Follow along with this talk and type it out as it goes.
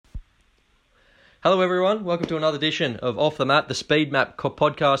Hello everyone, welcome to another edition of Off the Map, the speed map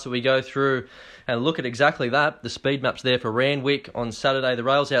podcast that we go through and look at exactly that. The speed map's there for Randwick on Saturday. The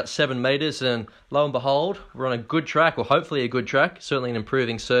rail's out 7 metres and lo and behold, we're on a good track, or hopefully a good track, certainly an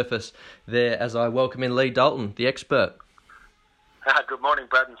improving surface there as I welcome in Leigh Dalton, the expert. Good morning,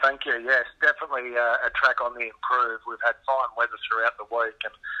 Brad, and thank you. Yes, definitely a track on the improve. We've had fine weather throughout the week,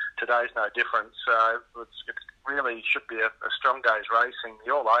 and today's no different. So it really should be a strong day's racing.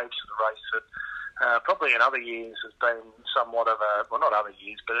 The all-age of the race that probably in other years has been somewhat of a, well, not other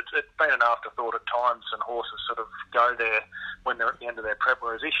years, but it's been an afterthought at times, and horses sort of go there when they're at the end of their prep.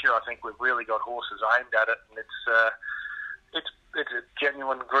 Whereas this year, I think we've really got horses aimed at it, and it's a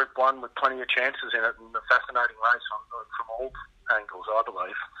genuine Group 1 with plenty of chances in it, and a fascinating race from all angles, I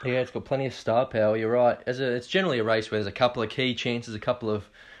believe. Yeah, it's got plenty of star power, you're right. It's generally a race where there's a couple of key chances, a couple of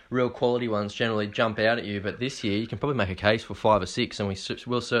real quality ones generally jump out at you, but this year you can probably make a case for 5 or 6, and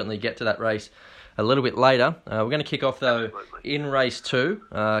we'll certainly get to that race a little bit later. We're going to kick off, though, in race 2.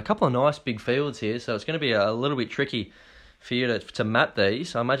 A couple of nice big fields here, so it's going to be a little bit tricky for you to map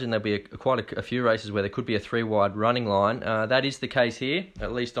these. I imagine there'll be quite a few races where there could be a 3-wide running line. That is the case here,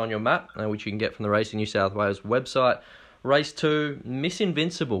 at least on your map, which you can get from the Racing New South Wales website. Race 2, Miss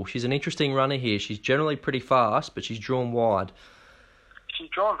Invincible. She's an interesting runner here. She's generally pretty fast, but she's drawn wide. She's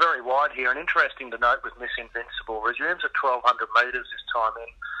drawn very wide here, and interesting to note with Miss Invincible, resumes at 1,200 metres this time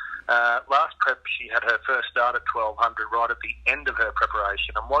in. Last prep, she had her first start at 1,200 right at the end of her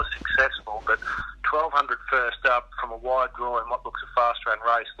preparation and was successful, but 1,200 first up from a wide draw in what looks a fast run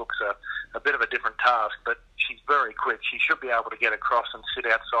race looks a bit of a different task, but she's very quick. She should be able to get across and sit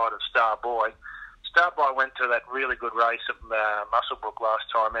outside of Starboy. Starboy went to that really good race at Muswellbrook last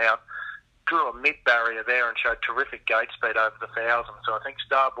time out, drew a mid-barrier there and showed terrific gate speed over the 1,000, so I think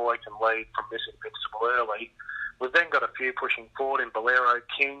Starboy can lead from Miss Invincible early. We've then got a few pushing forward in Bolero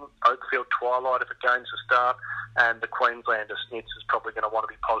King, Oakfield Twilight if it gains a start, and the Queenslander Snitz is probably going to want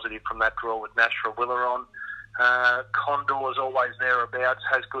to be positive from that draw with Nashra Willeron. Condor is always thereabouts,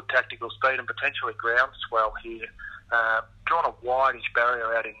 has good tactical speed and potentially groundswell here. Drawn a wide-ish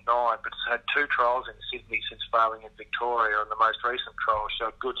barrier out in 9, but it's had 2 trials in Sydney since failing in Victoria, and the most recent trial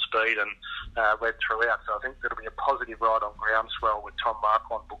showed good speed and led throughout. So I think that'll be a positive ride on groundswell with Tom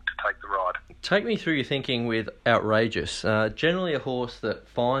Marquand booked to take the ride. Take me through your thinking with Outrageous. Generally a horse that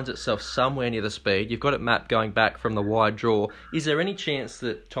finds itself somewhere near the speed. You've got it mapped going back from the wide draw. Is there any chance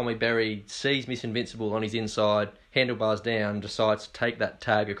that Tommy Berry sees Miss Invincible on his inside, handlebars down, and decides to take that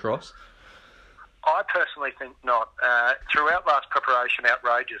tag across? I personally think not. Throughout last preparation,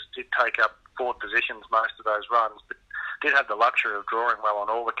 Outrageous did take up forward positions most of those runs, but did have the luxury of drawing well on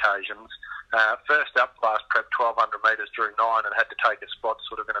all occasions. First up last prep, 1,200 metres, drew 9 and had to take a spot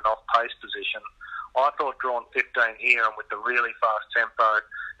sort of in an off-pace position. I thought drawn 15 here, and with the really fast tempo,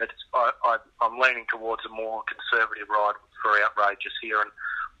 I'm leaning towards a more conservative ride for Outrageous here, and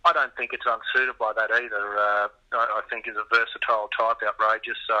I don't think it's unsuited by that either. I think is a versatile type,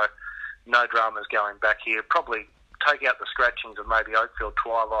 Outrageous, so no dramas going back here. Probably take out the scratchings of maybe Oakfield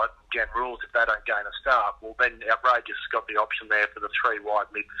Twilight and Gen Rules if they don't gain a start. Well, then Outrageous has got the option there for the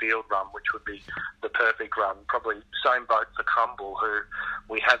 3-wide midfield run, which would be the perfect run. Probably same boat for Crumble, who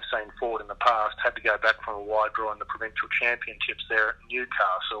we have seen forward in the past, had to go back from a wide draw in the provincial championships there at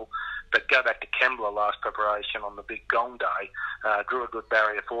Newcastle. But go back to Kembla last preparation on the big gong day, drew a good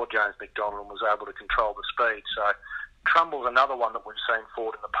barrier for James McDonald and was able to control the speed. So Trumble's another one that we've seen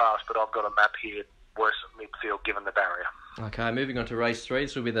forward in the past, but I've got a map here worse at midfield given the barrier. Okay, moving on to race 3.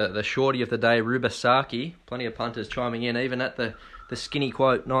 This will be the shorty of the day, Rubasaki. Plenty of punters chiming in, even at the skinny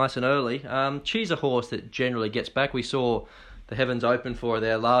quote, nice and early. She's a horse that generally gets back. We saw the heavens open for her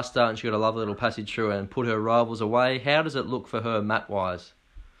there last start, and she got a lovely little passage through and put her rivals away. How does it look for her map-wise?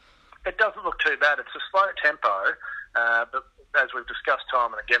 It doesn't look too bad. It's a slow tempo, but as we've discussed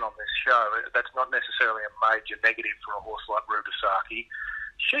time and again on this show, that's not necessarily a major negative for a horse like Rubasaki.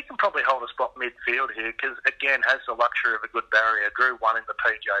 She can probably hold a spot midfield here because, again, has the luxury of a good barrier. Drew 1 in the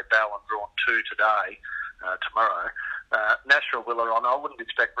PJ Bell and drawn 2 today, tomorrow. Nashra Willeron, I wouldn't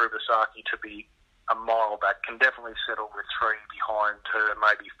expect Rubasaki to be a mile back. Can definitely settle with 3 behind her,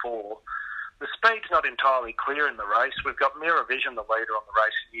 maybe 4. The speed's not entirely clear in the race. We've got Mirror Vision, the leader on the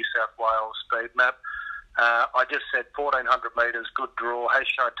Racing New South Wales speed map. I just said 1,400 metres, good draw, has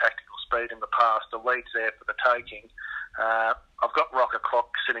shown tactical speed in the past. The lead's there for the taking. I've got Rocker Clock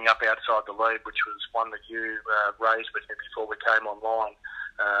sitting up outside the lead, which was one that you raised with me before we came online.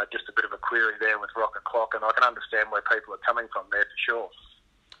 Just a bit of a query there with Rocker Clock, and I can understand where people are coming from there for sure.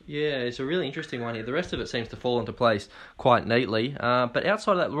 Yeah, it's a really interesting one here. The rest of it seems to fall into place quite neatly. But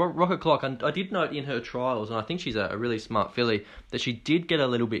outside of that, Rocket Clock, I did note in her trials, and I think she's a really smart filly, that she did get a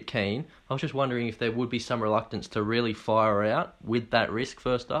little bit keen. I was just wondering if there would be some reluctance to really fire her out with that risk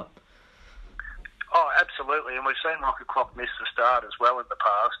first up. Oh, absolutely. And we've seen Rocket Clock miss the start as well in the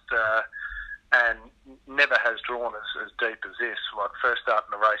past, and never has drawn as deep as this. Like first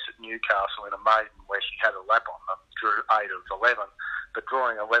starting the race at Newcastle in a maiden where she had a lap on them, drew 8 of 11. But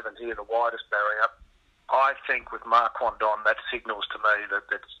drawing 11 here, the widest barrier, I think with Mark Wandon, that signals to me that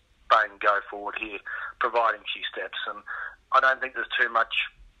it's Bain go forward here, providing she steps. And I don't think there's too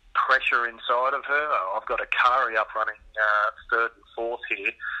much pressure inside of her. I've got a Kari up running third and fourth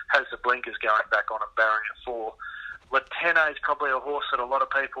here, has the blinkers going back on and barrier 4. Latene is probably a horse that a lot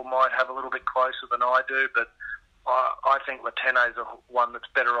of people might have a little bit closer than I do, but I think Latene is one that's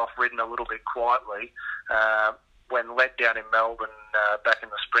better off ridden a little bit quietly. When led down in Melbourne back in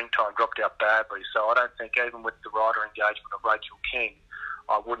the springtime, dropped out badly. So I don't think, even with the rider engagement of Rachel King,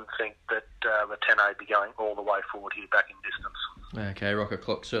 I wouldn't think that Latene would be going all the way forward here back in distance. Okay, Rocket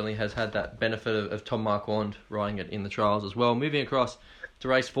Clock certainly has had that benefit of Tom Marquand riding it in the trials as well. Moving across to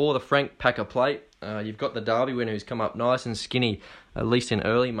race 4, the Frank Packer Plate. You've got the Derby winner who's come up nice and skinny, at least in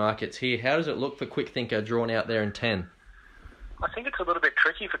early markets here. How does it look for Quick Thinker drawn out there in 10? I think it's a little bit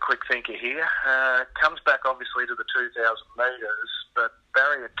tricky for Quick Thinker here. Comes back obviously to the 2,000 metres, but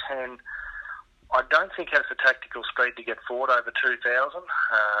barrier 10, I don't think has the tactical speed to get forward over 2,000.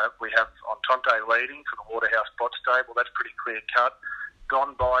 We have Entente leading for the Waterhouse Bot Stable. That's pretty clear cut.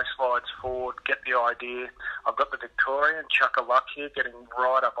 Gone by, slides forward, get the idea. I've got the Victorian, Chuck a Luck here, getting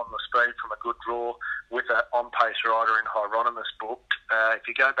right up on the speed from a good draw with an on-pace rider in Hieronymus booked. If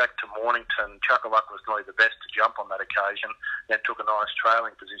you go back to Mornington, Chuck a Luck was probably the best to jump on that occasion, then took a nice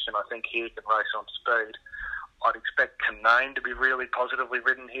trailing position. I think here can race on speed. I'd expect Canaan to be really positively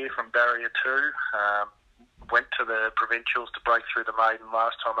ridden here from barrier 2. Went to the provincials to break through the maiden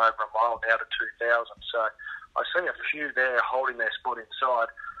last time over a mile, now to 2,000. So I see a few there holding their spot inside.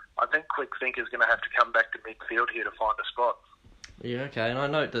 I think Quick Thinker's going to have to come back to midfield here to find a spot. Yeah, okay. And I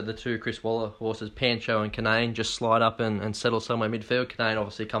note that the two Chris Waller horses, Pancho and Canaan, just slide up and settle somewhere midfield. Canaan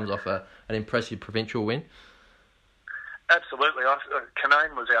obviously comes off an impressive provincial win. Absolutely.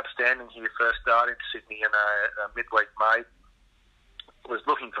 Canaan was outstanding here first starting to Sydney in a midweek maiden. Was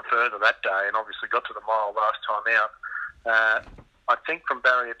looking for further that day and obviously got to the mile last time out. I think from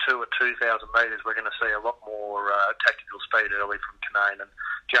barrier 2 at 2,000 metres we're going to see a lot more tactical speed early from Canaan, and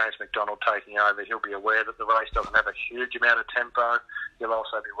James McDonald taking over. He'll be aware that the race doesn't have a huge amount of tempo. He'll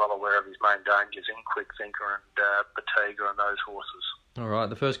also be well aware of his main dangers in Quick Thinker and Batiga and those horses. All right,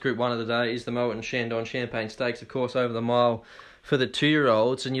 the first Group 1 of the day is the Moat Shandon Champagne Stakes, of course, over the mile for the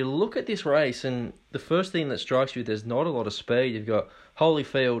 2-year-olds. And you look at this race and the first thing that strikes you, there's not a lot of speed. You've got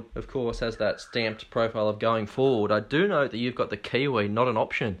Holyfield, of course, has that stamped profile of going forward. I do note that you've got the Kiwi, not an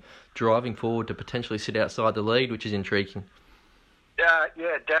option, driving forward to potentially sit outside the lead, which is intriguing. Yeah,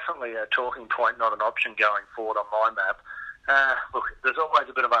 definitely a talking point, not an option going forward on my map. Look, there's always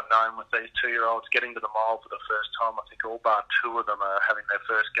a bit of unknown with these 2-year-olds getting to the mile for the first time. I think all bar 2 of them are having their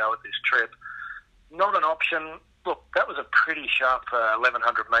first go at this trip. Not an option. Look, that was a pretty sharp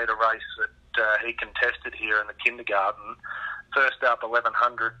 1,100 metre race that he contested here in the kindergarten. First up, 1,100,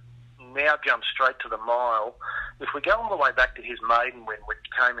 now jumps straight to the mile. If we go all the way back to his maiden win, which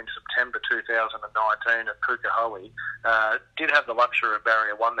came in September 2019 at Pukehoe, did have the luxury of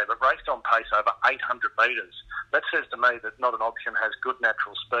barrier 1 there, but raced on pace over 800 metres. That says to me that Not an Option has good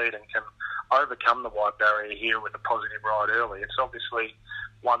natural speed and can overcome the wide barrier here with a positive ride early. It's obviously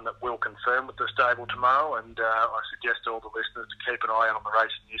one that will confirm with the stable tomorrow, and I suggest to all the listeners to keep an eye out on the Race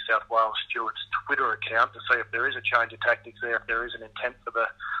in New South Wales Stewart's Twitter account to see if there is a change of tactics there, if there is an intent for the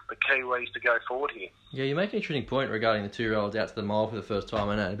Kiwis to go forward here. Yeah, you make an interesting point regarding the 2-year-olds out to the mile for the first time,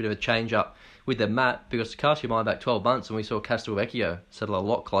 and a bit of a change-up with the map, because to cast your mind back 12 months and we saw Castelvecchio settle a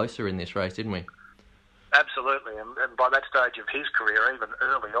lot closer in this race, didn't we? Absolutely, and by that stage of his career, even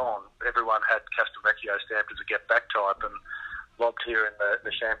early on, everyone had Castelvecchio stamped as a get-back type, and lobbed here in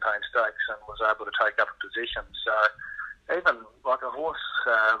the Champagne Stakes and was able to take up a position. So even like a horse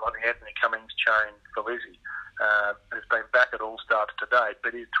like the Anthony Cummings chain for Lizzie, who's been back at all starts to date,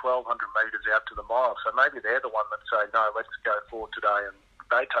 but he's 1,200 metres out to the mile. So maybe they're the one that say, no, let's go forward today, and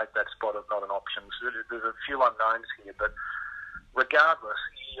they take that spot of Not an Option. So there's a few unknowns here, but regardless,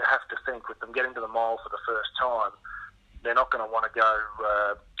 you have to think with them getting to the mile for the first time, they're not going to want to go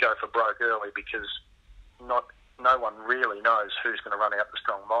for broke early, because no one really knows who's going to run out the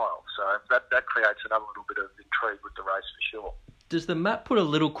strong mile. So that creates another little bit of intrigue with the race for sure. Does the map put a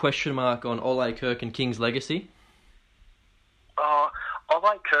little question mark on Ole Kirk and King's legacy? Ole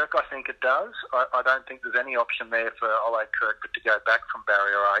Olay Kirk, I think it does. I don't think there's any option there for Olay Kirk but to go back from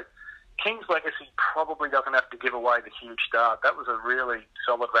barrier 8. King's Legacy probably doesn't have to give away the huge start. That was a really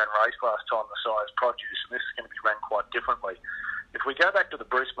solid ran race last time, the size produce, and this is going to be run quite differently. If we go back to the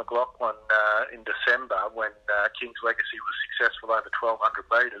Bruce McLaughlin in December when King's Legacy was successful over 1,200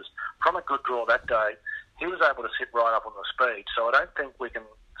 metres, from a good draw that day, he was able to sit right up on the speed. So I don't think we can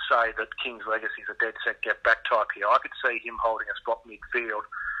say that King's Legacy is a dead set get back type here. I could see him holding a spot midfield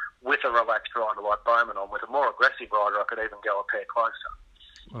with a relaxed rider like Bowman on. With a more aggressive rider, I could even go a pair closer.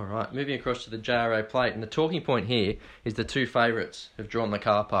 All right, moving across to the JRA plate, and the talking point here is the two favourites who've drawn the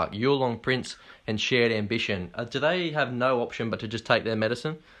car park, Yulong Prince and Shared Ambition. Do they have no option but to just take their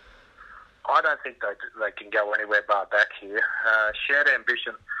medicine? I don't think they can go anywhere bar back here. Shared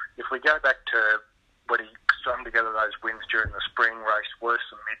Ambition, if we go back to when he strung together those wins during the spring, raced worse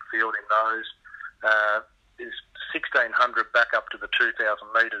than midfield in those, is 1,600 back up to the 2,000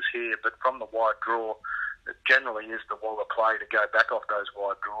 metres here, but from the wide draw, it generally is the wall of play to go back off those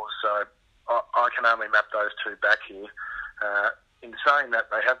wide draws. So I can only map those two back here. In saying that,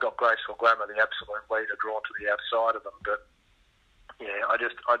 they have got Graceful Glamour, the absolute leader, drawn to the outside of them. But yeah, I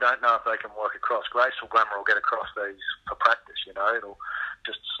don't know if they can work across. Graceful Glamour will get across these for practice. It'll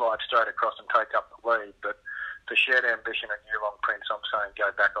just slide straight across and take up the lead. But for Shared Ambition and Yulong Prince, I'm saying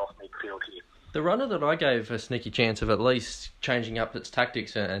go back off midfield here. The runner that I gave a sneaky chance of at least changing up its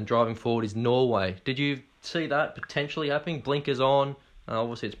tactics and driving forward is Norway. Did you see that potentially happening? Blinkers on.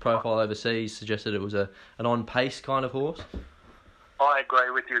 Obviously, its profile overseas suggested it was an on-pace kind of horse. I agree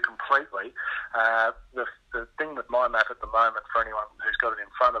with you completely. The thing with my map at the moment, for anyone who's got it in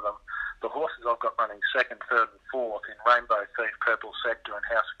front of them, the horses I've got running second, third and fourth in Rainbow Thief, Purple Sector and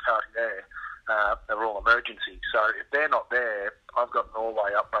House of Cartier, they're all emergency. So if they're not there, I've got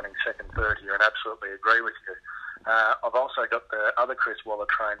Norway up running second, third here and absolutely agree with you. I've also got the other Chris Waller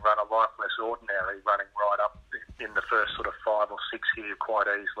train runner, Lifeless Ordinary, running right up in the first sort of 5 or 6 here quite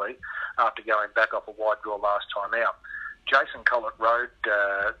easily after going back off a wide draw last time out. Jason Collett rode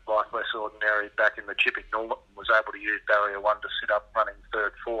Lifeless Ordinary back in the Chippick Norton, was able to use barrier 1 to sit up running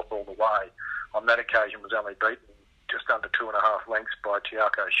third, fourth all the way. On that occasion was only beaten just under 2.5 lengths by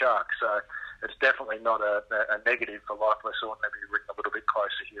Tiaco Shark. So it's definitely not a negative for Lifeless Ordinary, written a little bit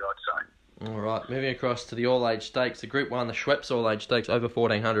closer here, I'd say. All right, moving across to the All-Age Stakes, the Group 1, the Schweppes All-Age Stakes, over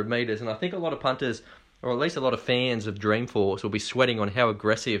 1,400 metres. And I think a lot of punters, or at least a lot of fans of Dreamforce, will be sweating on how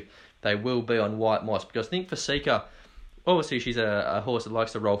aggressive they will be on White Moss. Because I think for Seeker, obviously she's a horse that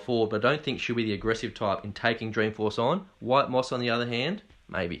likes to roll forward, but I don't think she'll be the aggressive type in taking Dreamforce on. White Moss, on the other hand,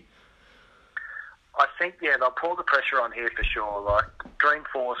 maybe. I think, yeah, they'll pour the pressure on here for sure. Like,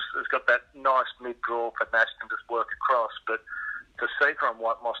 Dreamforce has got that nice mid-draw for Nash to just work across, but the Seeker and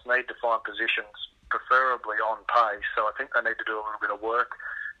White Moss need to find positions, preferably on pace, so I think they need to do a little bit of work.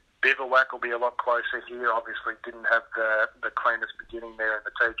 Bivouac will be a lot closer here. Obviously didn't have the cleanest beginning there in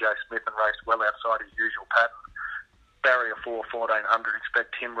the TJ Smith and raced well outside his usual pattern. Barrier 4, 1,400,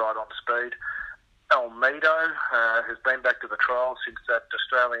 expect him right on speed. Almedo has been back to the trial since that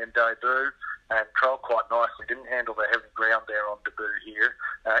Australian debut and trialled quite nicely. Didn't handle the heavy ground there on debut here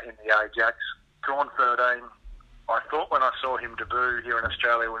in the Ajax. Drawn 13. I thought when I saw him debut here in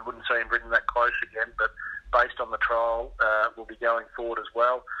Australia we wouldn't see him ridden that close again, but based on the trial, we'll be going forward as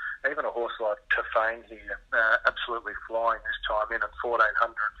well. Even a horse like Tafane here, absolutely flying this time in at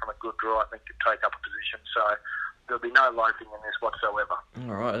 1,400 from a good draw, I think could take up a position. So there'll be no loafing in this whatsoever.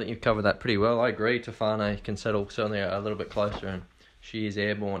 All right, I think you've covered that pretty well. I agree. Tafane can settle certainly a little bit closer, and she is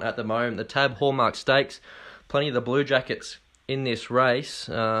airborne at the moment. The Tab Hallmark Stakes, plenty of the Blue Jackets in this race.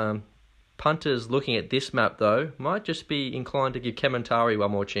 Punters looking at this map, though, might just be inclined to give Kementari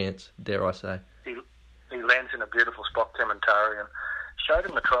one more chance, dare I say. He lands in a beautiful spot, Kementari, and showed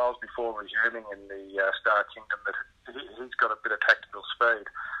in the trials before resuming in the Star Kingdom that he's got a bit of tactical speed.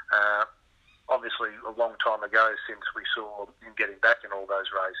 Obviously, a long time ago since we saw him getting back in all those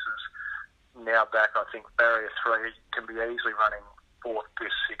races. Now back, I think Barrier 3 can be easily running 4th,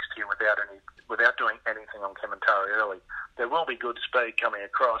 5th, 6th here without doing anything on Kementari early. There will be good speed coming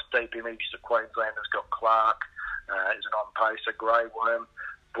across. Deep Image, the Queenslander's got Clark, is an on-pacer. Grey Worm,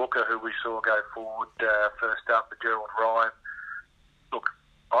 Booker, who we saw go forward first up, the Gerald Ryan. Look,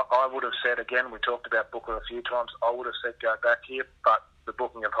 I would have said, again, we talked about Booker a few times, I would have said go back here, but the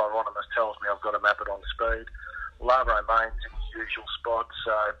booking of Hieronymus tells me I've got to map it on speed. Lava Main's in his usual spot,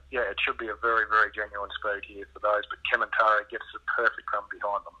 so yeah, it should be a very, very genuine speed here for those, but Kementari gets the perfect run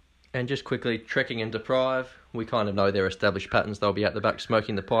behind them. And just quickly, Trekking and Deprive, we kind of know their established patterns. They'll be at the back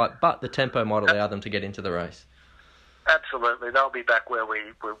smoking the pipe, but the tempo might allow them to get into the race. Absolutely. They'll be back where we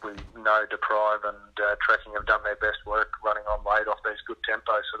know Deprive and Trekking have done their best work running on late off these good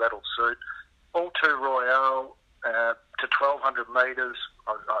tempos, so that'll suit. All Two Royale to 1,200 metres.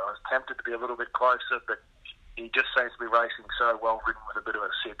 I was tempted to be a little bit closer, but he just seems to be racing so well ridden with a bit of a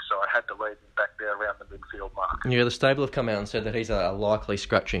sit, so I had to leave him back there around the midfield mark. Yeah, the stable have come out and said that he's a likely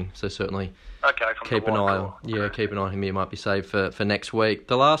scratching, so certainly keep an eye on. Yeah, keep an eye on him. He might be saved for next week.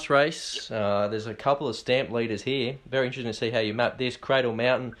 The last race, there's a couple of stamp leaders here. Very interesting to see how you map this. Cradle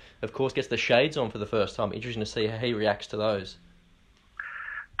Mountain, of course, gets the shades on for the first time. Interesting to see how he reacts to those.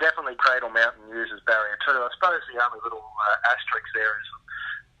 Definitely Cradle Mountain uses barrier 2. I suppose the only little asterisk there is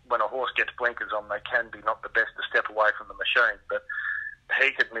when a horse gets blinkers on, they can be not the best to step away from the machine, but he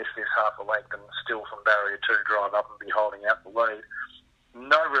could miss this half a length and still from barrier 2 drive up and be holding out the lead.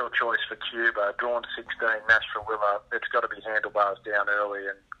 No real choice for Cuba. Drawn 16, Nashville Willer. It's got to be handlebars down early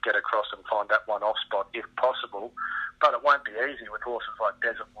and get across and find that one off spot if possible. But it won't be easy with horses like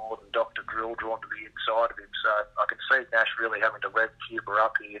Desert Lord and Dr. Drill drawn to the inside of him. So I can see Nash really having to rev Cuba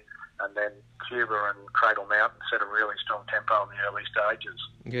up here, and then Cuba and Cradle Mountain set a really strong tempo in the early stages.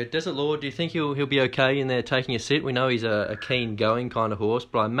 Yeah, Desert Lord, do you think he'll be okay in there taking a sit? We know he's a keen going kind of horse,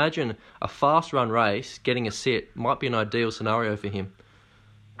 but I imagine a fast run race, getting a sit, might be an ideal scenario for him.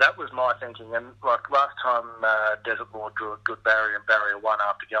 That was my thinking, and like last time Desert Lord drew a good barrier in barrier 1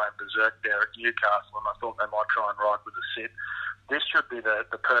 after going berserk there at Newcastle, and I thought they might try and ride with a sit. This should be the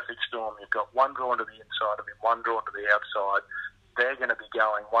perfect storm. You've got one drawn to the inside of him, one drawn to the outside. They're going to be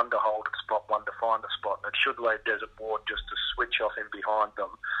going one to hold a spot, one to find a spot, and it should leave Desert Lord just to switch off in behind them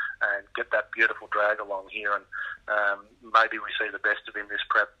and get that beautiful drag along here, and maybe we see the best of him this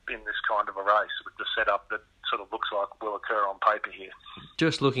prep in this kind of a race with the setup that sort of looks like will occur on paper here.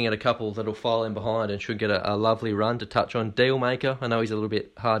 Just looking at a couple that'll file in behind and should get a lovely run to touch on. Dealmaker, I know he's a little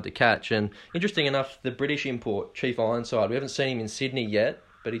bit hard to catch, and interesting enough, the British import, Chief Ironside, we haven't seen him in Sydney yet,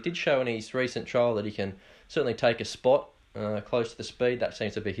 but he did show in his recent trial that he can certainly take a spot close to the speed. That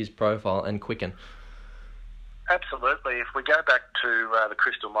seems to be his profile, and quicken. Absolutely. If we go back to the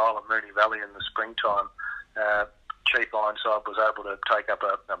Crystal Mile at Moonee Valley in the springtime, Chief Ironside was able to take up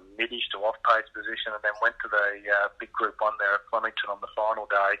a mid-ish to off-pace position, and then went to the big Group 1 there at Flemington on the final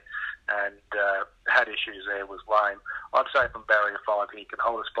day, and had issues there, was lame. I'd say from barrier 5 he can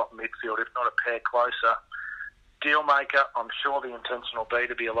hold a spot in midfield, if not a pair closer. Dealmaker, I'm sure the intention will be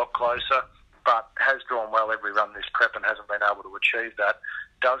to be a lot closer, but has drawn well every run this prep and hasn't been able to achieve that.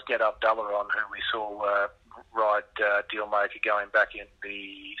 Does get Abdullah on, who we saw ride Dealmaker going back in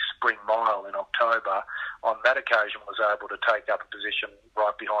the Spring Mile in October. On that occasion was able to take up a position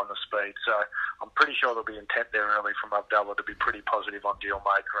right behind the speed. So I'm pretty sure there'll be intent there early from Abdullah to be pretty positive on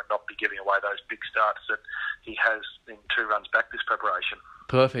Dealmaker and not be giving away those big starts that he has in 2 runs back this preparation.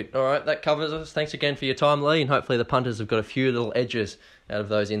 Perfect. All right, that covers us. Thanks again for your time, Leigh, and hopefully the punters have got a few little edges out of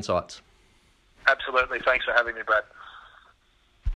those insights. Absolutely. Thanks for having me, Brad.